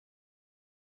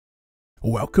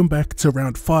Welcome back to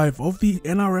round 5 of the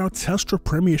NRL Telstra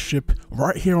Premiership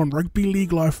right here on Rugby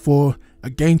League Live 4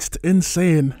 against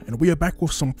InSaiyan, and we are back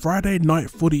with some Friday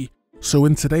night footy. So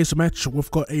in today's match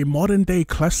we've got a modern day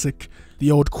classic,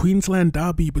 the old Queensland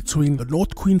derby between the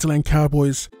North Queensland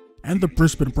Cowboys and the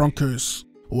Brisbane Broncos.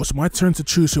 It was my turn to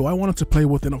choose who I wanted to play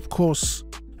with, and of course,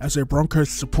 as a Broncos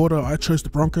supporter, I chose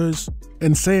the Broncos.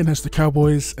 InSaiyan has the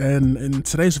Cowboys, and in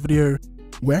today's video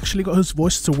we actually got his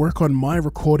voice to work on my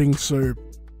recording, so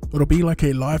it'll be like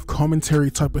a live commentary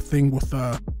type of thing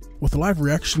with live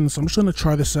reactions. I'm just gonna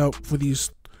try this out for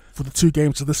the 2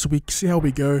 games of this week, see how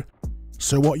we go.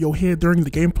 So what you'll hear during the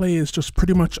gameplay is just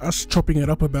pretty much us chopping it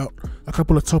up about a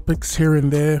couple of topics here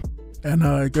and there, and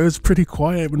it goes pretty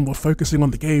quiet when we're focusing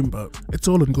on the game, but it's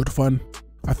all in good fun.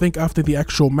 I think after the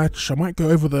actual match I might go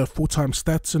over the full-time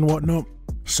stats and whatnot.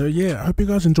 So yeah, I hope you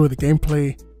guys enjoy the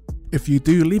gameplay. If you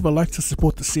do, leave a like to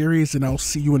support the series, and I'll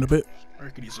see you in a bit. I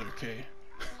reckon he's okay.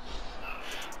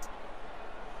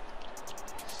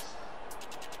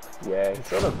 Yeah, he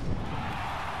sort of,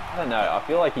 I don't know, I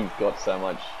feel like he's got so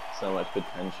much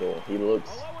potential. He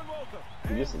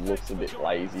just looks a bit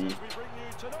lazy.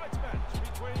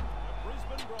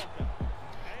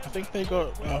 I think they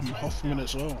got Hoffman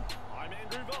as well.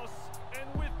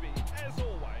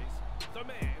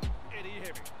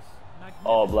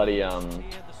 Oh, bloody,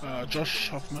 Josh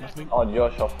Hoffman, I think. Oh,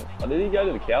 Josh Hoffman. Oh, did he go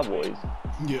to the Cowboys?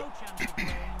 Yeah.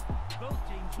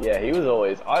 Yeah, he was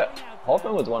always,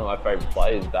 Hoffman was one of my favourite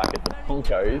players back at the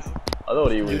Broncos. I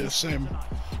thought he was, yeah, same.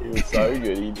 He was so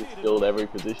good. He just filled every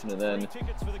position, and then,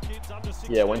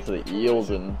 yeah, went to the Eels,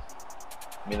 and,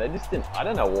 I mean, they just didn't, I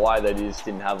don't know why they just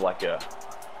didn't have, like, a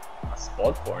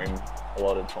spot for him a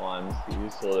lot of times. He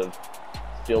was sort of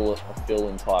a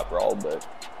fill-in type role, but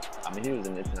I mean, he was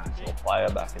an international player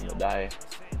back in the day,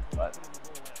 but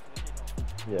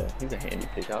yeah, he's a handy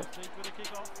pickup.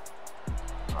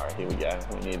 Alright, here we go.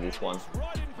 We need this one.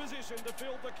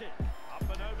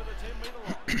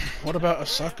 What about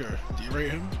Asako? Do you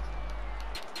rate him?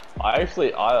 I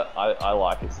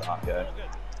like Asako.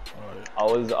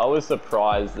 Right. I was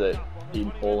surprised that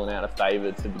he'd fallen out of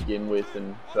favour to begin with,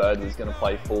 and Bird was going to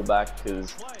play fullback,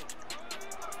 because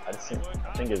I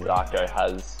think Asako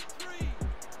has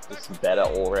just better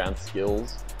all-round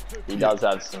skills. He does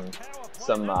have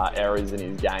some errors in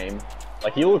his game.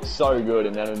 Like, he looks so good,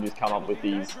 and then he'll just come up with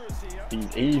these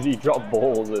easy drop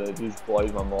balls, and it just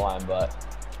blows my mind. But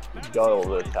he's got all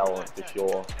the talent for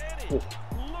sure. Oof.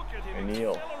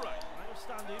 O'Neal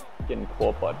getting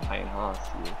caught by Payne Haas.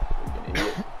 You freaking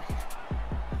idiot.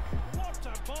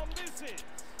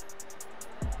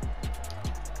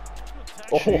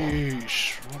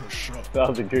 Sheesh, what a shot. That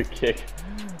was a good kick.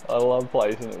 I love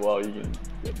placing it well. You can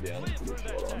get down and put a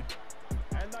shot on.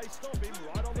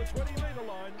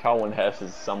 Colin Hess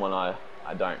is someone I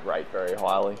don't rate very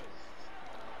highly.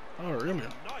 Oh, really?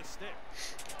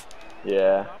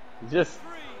 Yeah, he's just,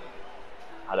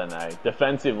 I don't know.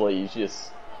 Defensively, he's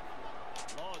just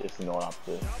not up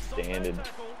to standard.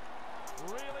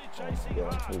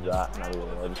 Yeah, who's that? Another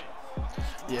ledge.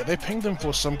 Yeah, they pinged him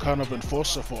for some kind of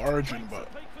enforcer for Origin, but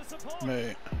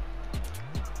mate.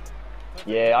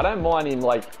 Yeah, I don't mind him.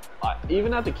 Like,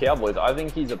 even at the Cowboys, I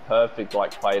think he's a perfect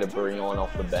player to bring on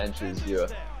off the bench as your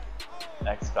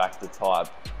X-Factor type.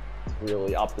 It's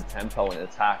really up the tempo in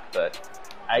attack, but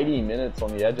 80 minutes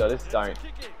on the edge, I just don't.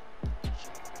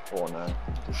 Oh no,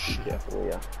 just be careful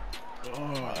here.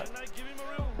 Oh.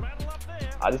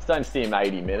 I just don't see him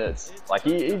 80 minutes. Like,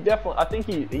 he definitely, I think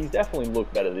he's definitely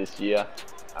looked better this year.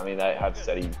 I mean, they have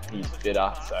said he's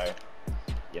fitter, so,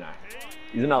 you know,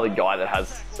 he's another guy that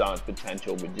has so much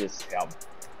potential with just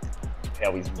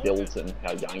how he's built and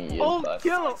how young he is. Oh, but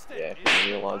yellow. Yeah, if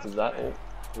he realises that, or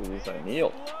who's this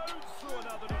O'Neal?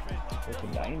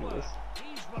 Looking dangerous.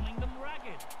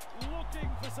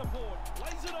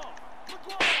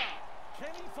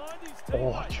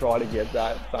 Oh, I tried to get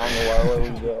that.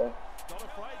 Famaloa was there.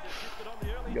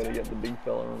 You gotta get the big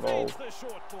fella involved.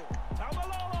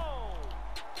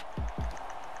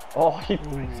 Oh, he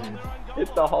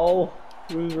hit the hole.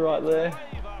 He was right there.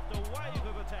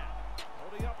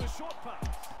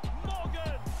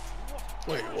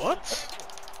 Wait, what?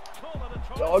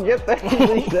 Oh, get there.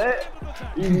 He's there.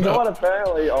 He's not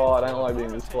apparently. Oh, I don't like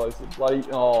being this close. Bloody.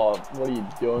 Oh, what are you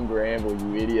doing, Granville,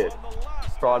 you idiot?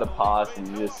 Try to pass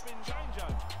and just.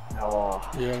 Oh.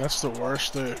 Yeah, that's the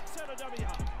worst there.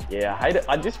 Yeah, I hate it.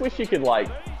 I just wish you could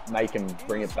make him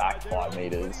bring it back 5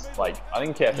 meters. Like, I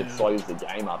don't care if it slows the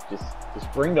game up. Just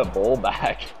bring the ball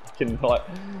back. You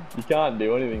can't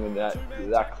do anything with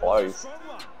that close,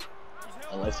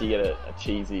 unless you get a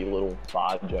cheesy little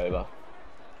barge over.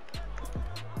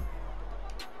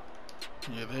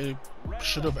 Yeah, they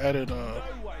should have added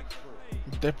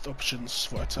depth options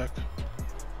for attack.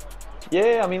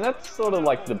 Yeah, I mean that's sort of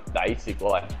like the basic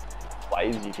like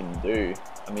plays you can do.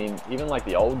 I mean, even like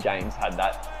the old games had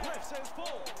that.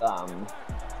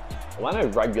 Well, I know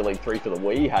Rugby League 3 for the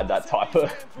Wii had that type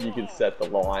of. You could set the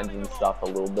lines and stuff a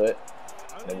little bit.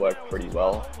 And it worked pretty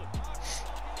well.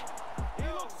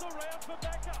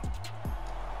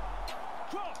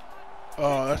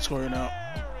 Oh, that's going out.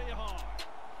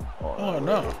 Oh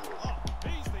no.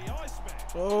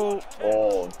 Oh.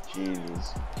 Oh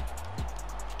Jesus.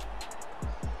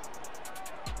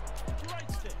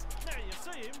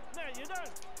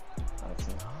 That's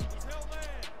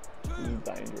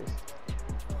dangerous.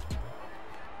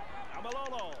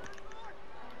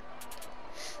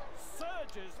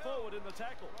 Surges forward in the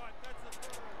tackle.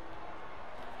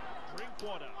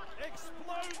 Drinkwater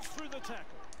explodes through the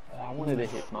tackle. Oh, I wanted to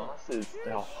hit Masters.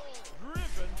 Oh.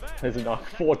 There's enough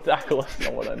 4 tackle. That's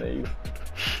not what I need.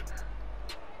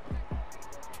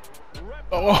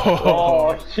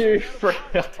 Oh, shoot!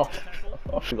 Because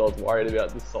I was worried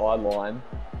about the sideline.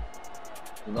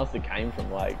 He must have came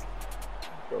from like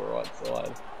the right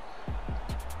side.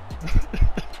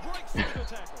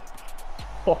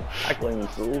 Oh, tackling the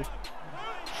rules.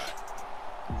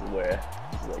 This is where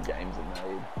games are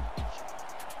made.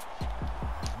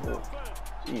 Oh,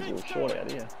 geez, it was short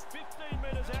out here. 15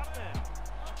 metres out now.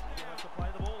 You have to play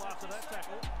the ball after that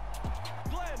tackle.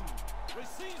 Glenn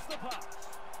receives the pass.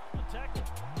 The tackle.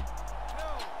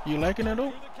 You liking it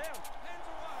all?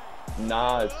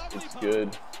 Nah, it's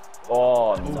good.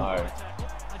 Oh no. I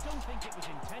don't think it was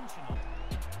intentional.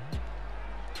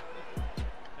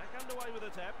 Back underway with a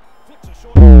tap. Flicks a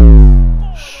short.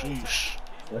 Sheesh.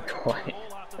 Look like.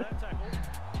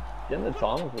 Getting the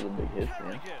timing for the big hits,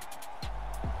 man.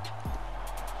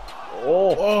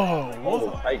 Oh,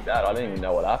 what? Take that. I didn't even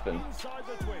know what happened.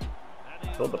 I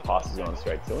thought the pass was going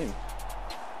straight to him.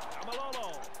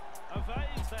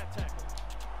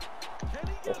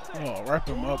 Oh, wrap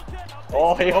him up.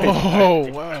 Oh,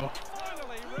 Wow.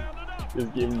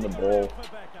 Just give him the ball.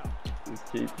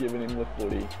 Just keep giving him the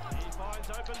footy. He finds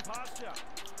open pasture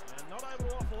and not able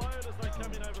to offload as they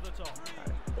come in over the top.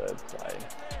 Okay, third play.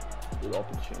 Good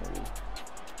opportunity.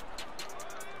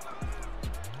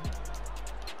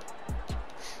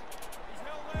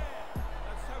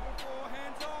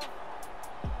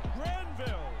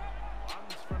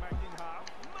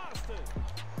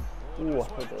 Ooh, I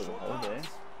thought there was a hole there.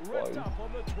 Wrapped up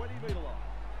on the 20-metre line.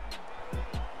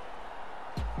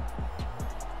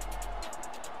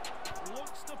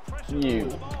 Looks to pressure You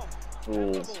the ball.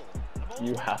 fools.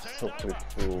 You absolute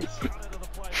fools.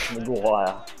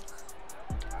 Maguire.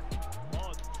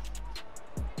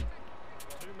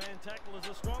 Two-man tackle is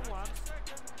a strong one.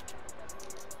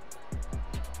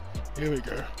 Here we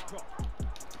go.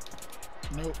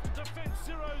 Nope. Defense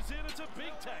zeroes in. It's a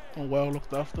big tackle. Oh, well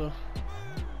looked after.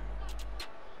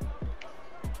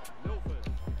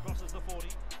 Crosses the 40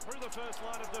 through the first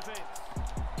line of defence.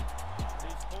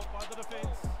 He's caught by the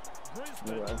defence.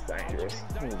 Brisbane. Ooh, that's dangerous.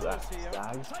 Who's that?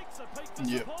 Stags? Takes a peek to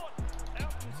Yep. support.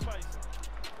 Out in space.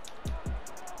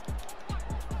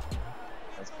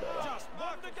 That's better. Just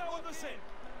one to go in the set.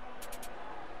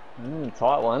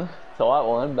 Tight one. Tight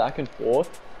one. Back and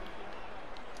forth.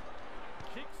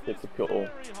 Kicks this Typical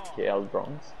very high. Cows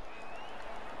Bronx.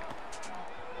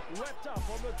 Wrapped up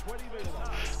on the 20-metre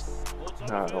line.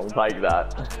 Alright, I'll take that.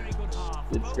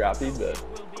 It's scrappy, but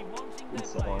good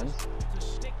signs.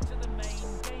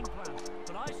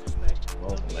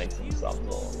 Well, make some subs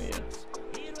on here.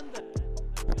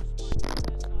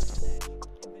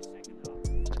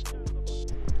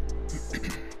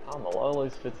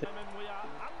 Malolo's fatigue.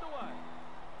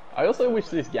 I also wish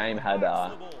this game had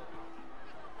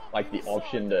like the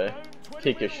option to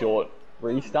kick a short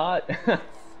restart.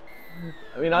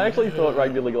 I mean, I actually thought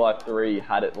Rugby League Live 3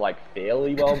 had it like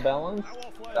fairly well balanced.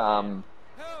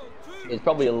 It's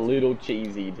probably a little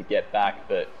cheesy to get back,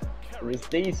 but it was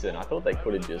decent. I thought they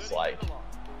could have just like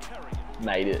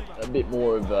made it a bit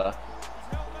more of a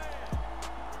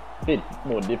bit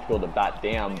more difficult to bat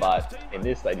down, but in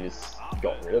this they just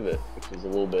got rid of it, which was a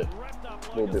little bit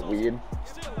weird.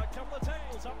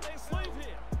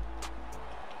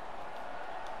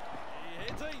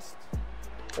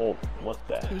 Oh, what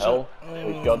the hell?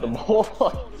 We got the ball.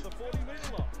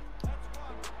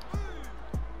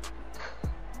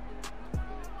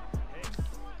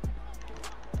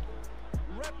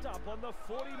 Wrapped up on the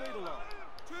 40-metre line.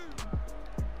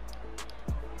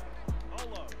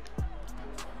 Olo.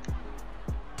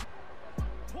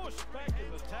 Pushed back in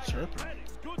the tackle. That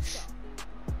is good stuff.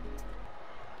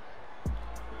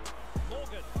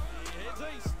 Morgan, he heads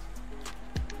east.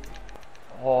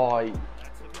 Oh, Oh, he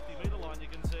That's the 50-meter line, you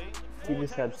can see.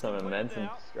 just had some momentum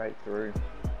straight through.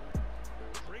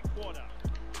 Three-quarter.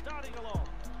 Starting along.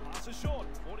 Pass is short.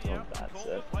 40 Not out. bad Call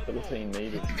set. it, play the ball. 13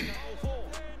 meters. Goal four.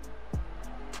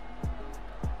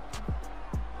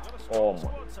 Got a Oh strong my.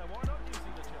 squad, so why not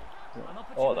using the chance?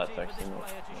 Oh, that's actually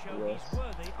not worse.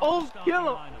 Oh,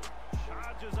 kill him!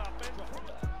 Charges up and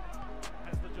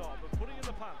has the job of putting in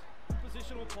the punt.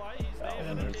 Positional play, he's there for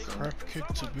And the a kick. crap kick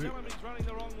to Someone boot. tell him he's running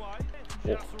the wrong way.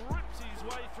 Yeah. Just rips his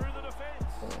way through the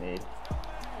defence. Need.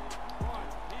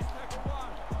 Right, he's tackle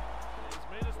one. There's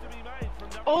meters to be made from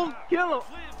double Oh, half. kill him!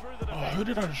 Cleared through the Oh, defence. who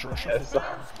did I just rush Yes, off?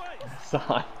 Found space.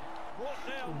 Side. Brought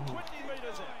down 20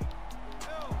 meters out.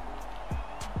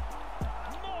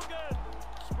 Morgan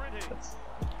sprinting. That's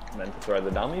meant to throw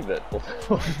the dummy, but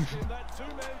In that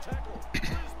two-man tackle.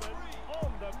 Brisbane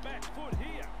on the back foot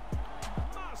here.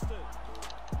 Marston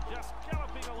just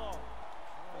galloping along.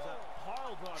 There's a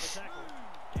pile driver tackle.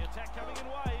 The attack coming in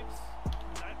waves.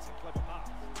 That's a clever pass.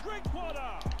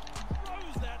 Drinkwater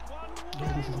throws that one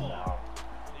way wide.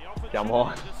 The opportunity Come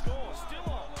on. to score still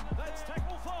on. That's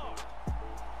tackle 5.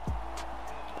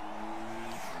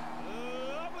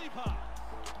 Lovely pass.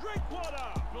 Drinkwater.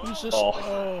 Who's this? Oh.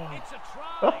 Oh. It's a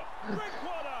try.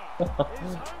 Drinkwater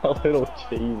is a home little run.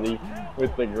 cheesy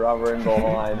with the grubber in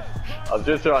behind. I was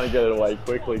just trying to get it away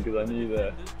quickly because I knew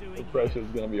the pressure was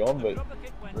going to be on, but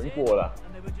Drinkwater.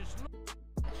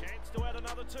 Chance to add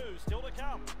another 2, still to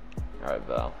come. Alright,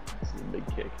 Val. This is a big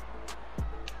kick.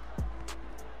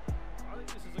 I think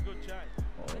this is a good change.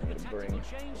 I'm going to bring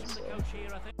also.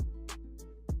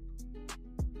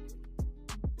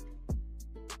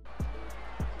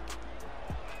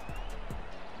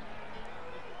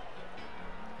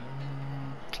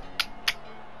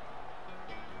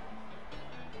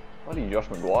 Bloody Josh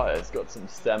Maguire's got some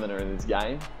stamina in this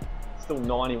game. Still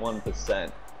 91%.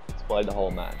 He's played the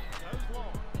whole match. Goes long.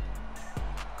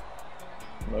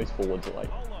 Most forwards are like,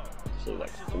 Polo. actually like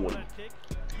Slashes on 40. that kick.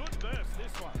 Good burst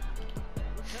this one.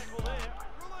 Good tackle there.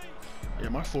 Release. Yeah,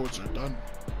 my forwards are done.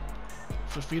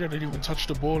 Fafita didn't even touch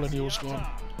the ball and he was gone.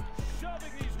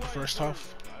 Shoving his way First through.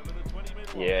 half. Over the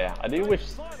 20-meter line. Yeah, I do wish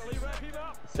Finally wrap him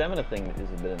up. the stamina thing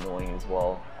is a bit annoying as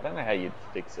well. I don't know how you'd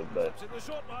fix it, but It's in the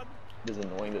short run. it is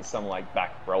annoying that some like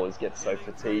back rowers get so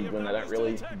fatigued when they don't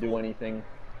really do anything.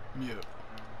 Yeah.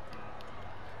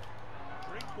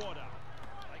 Drinkwater.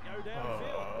 They go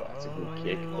downfield. That's a good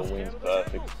kick. The wing's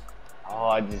perfect. Oh,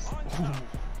 I just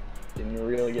didn't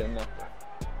really get enough.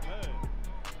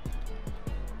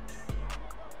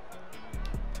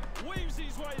 Weaves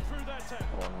his way through that tackle.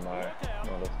 Oh no, Look out.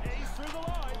 not a... He's through the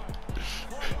line.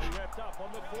 Finally wrapped up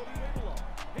on the 40-meter line.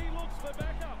 He looks for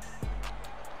backup.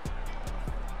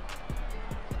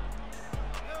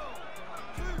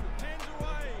 2 hands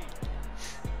away.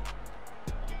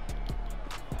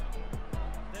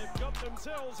 They've got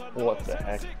themselves another What the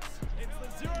heck? 7-6.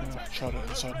 It's the 0 Yeah, tackle. try to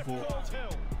inside ball. Ball's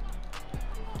held.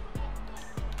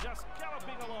 Just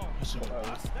galloping along. Is it-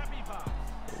 A snappy pass.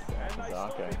 And they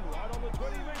stop Zarko. him right on the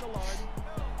 20-meter line.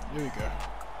 Here we go.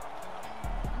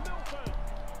 Milford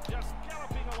just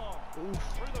galloping along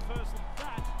through the first.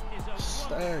 That is a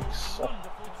Stags.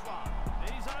 wonderful try.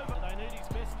 He's over. They need his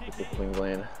best The kick in.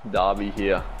 Queensland derby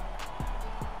here.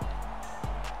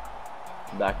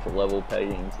 Back to level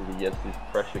pegging so he gets his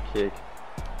pressure kick.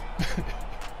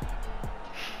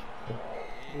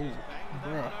 Oh,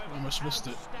 bruh, almost missed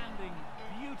it. Standing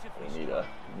beautifully.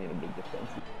 We need a big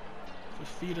defensive.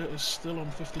 Fafita is still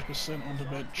on 50% on the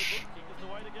bench. Kick is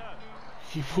the way to go.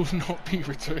 He will not be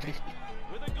returning.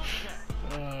 With a good catch.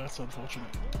 That's unfortunate.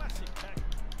 Classic tackle.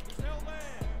 He's held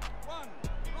there. One.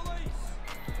 Release.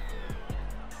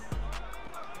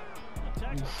 Good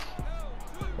tackle.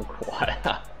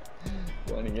 Maguire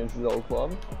going against his old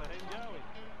club. Got the head going.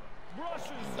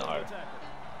 Brushes No. through the tackle.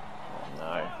 Oh no,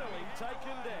 Finally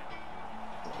taken down.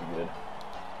 pretty good.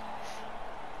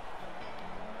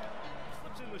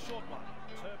 Slips in the short one.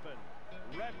 Turpin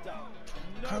wrapped up.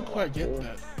 No Can't one. quite get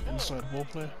that inside ball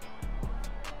play.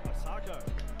 Sarko.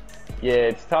 Yeah,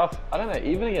 it's tough. I don't know,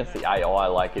 even against the AI,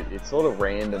 like it's sort of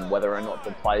random whether or not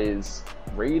the players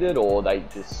read it or they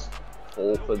just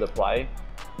fall for the play.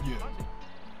 Yeah.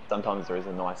 Sometimes there is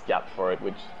a nice gap for it,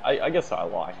 which I guess I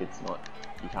like. It's not,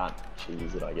 you can't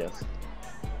choose it, I guess.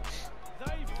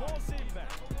 They force him back.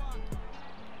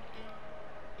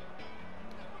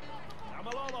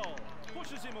 Tamalolo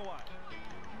pushes him away.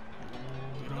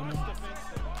 Get on Nice him. defense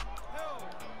there.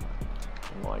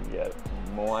 Might get,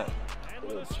 might. And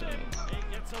with a step, Chance. he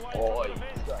gets away Oh, from the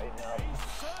he's defense. straighten up. He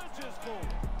surges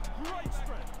forward. Great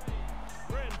strength.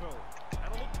 Granville had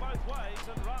a look both ways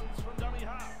and runs from dummy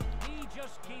half. He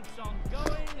just keeps on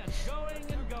going and going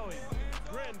and going.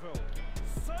 Granville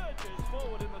surges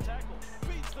forward in the tackle.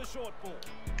 Beats the short ball.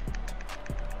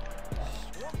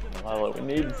 Oh, look, we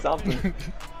need something. Still a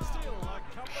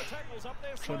couple of tackles up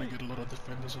their Trying to sleeve. get a lot of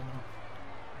defenders on him.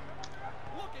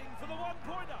 Looking for the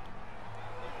one-pointer.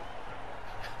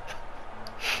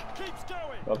 Keeps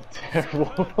going. Not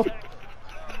terrible.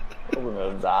 Wasn't a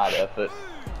bad effort.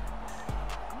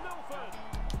 Milford.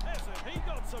 Essen, he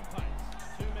got some pace.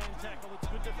 Two-man tackle, it's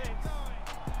good defence.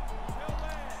 Still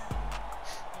there.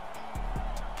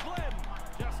 Glenn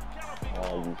just galloping Oh,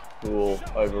 along. you fool.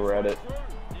 Overread it.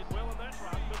 Did well in that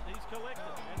run, but he's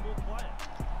collected and will play it.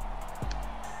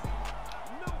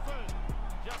 Milford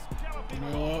just galloping You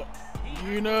know along. what?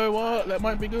 You know what? That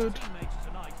might be good. Teammates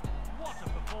tonight. What a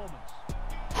performance.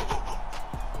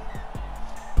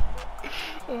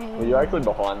 Were you actually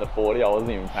behind the 40? I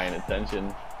wasn't even paying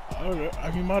attention. I don't know.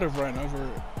 He might have ran over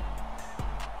it.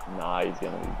 Nah, he's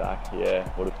gonna be back. Yeah.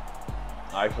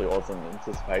 I actually wasn't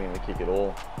anticipating the kick at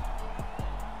all.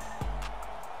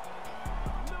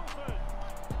 Milford.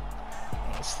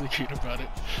 I was thinking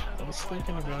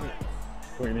about it.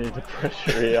 We need the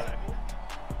pressure here.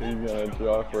 Who's gonna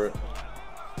try for it?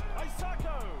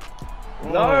 Isako.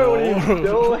 No, what are you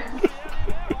doing?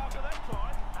 After that try.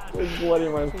 Just let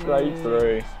him went straight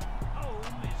through.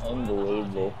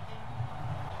 Unbelievable.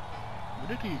 Where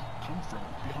did he come from?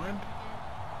 Behind?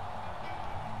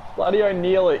 Bloody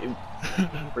O'Neill.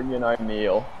 Bring in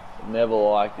O'Neill. Never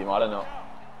liked him. I don't know.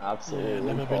 Absolutely.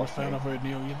 Yeah, never been a cost fan me. of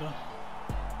O'Neill either.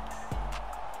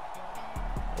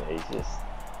 Yeah, he's just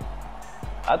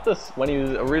when he was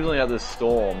originally at the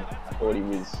Storm, I thought he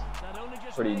was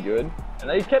pretty good, and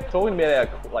they kept talking about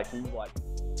how he's like,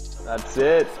 that's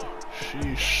it.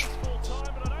 Sheesh. Full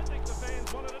time, but I don't think the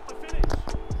fans wanted it to finish.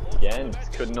 Again,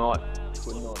 could not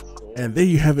score. And there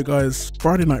you have it, guys.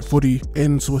 Friday night footy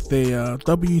ends with a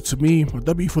W to me, a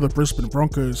W for the Brisbane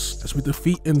Broncos as we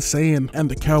defeat InSaiyan and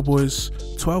the Cowboys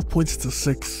 12 points to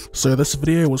 6. So this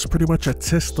video was pretty much a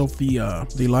test of the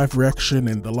live reaction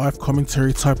and the live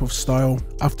commentary type of style.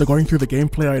 After going through the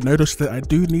gameplay, I noticed that I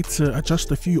do need to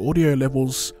adjust a few audio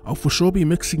levels. I'll for sure be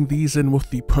mixing these in with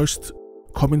the post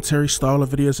commentary style of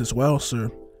videos as well,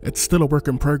 so it's still a work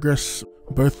in progress.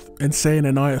 Both InSaiyan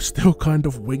and I are still kind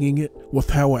of winging it with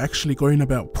how we're actually going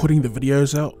about putting the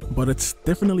videos out, but it's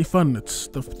definitely fun.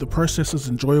 The process is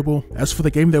enjoyable. As for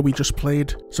the game that we just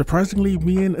played, surprisingly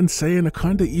me and InSaiyan are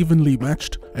kind of evenly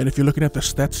matched, and if you're looking at the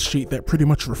stats sheet, that pretty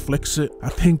much reflects it. I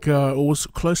think it was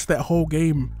close that whole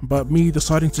game, but me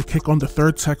deciding to kick on the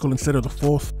third tackle instead of the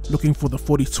fourth, looking for the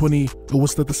 40-20, it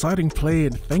was the deciding play,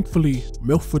 and thankfully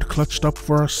Milford clutched up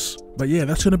for us. But yeah,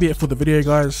 that's going to be it for the video,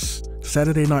 guys.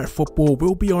 Saturday Night Football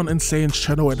will be on InSaiyan's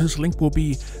channel, and his link will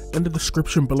be in the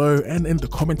description below and in the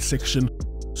comment section.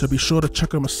 So be sure to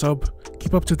check him a sub,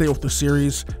 keep up to date with the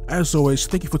series. As always,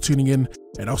 thank you for tuning in,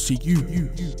 and I'll see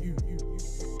you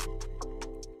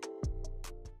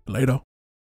later.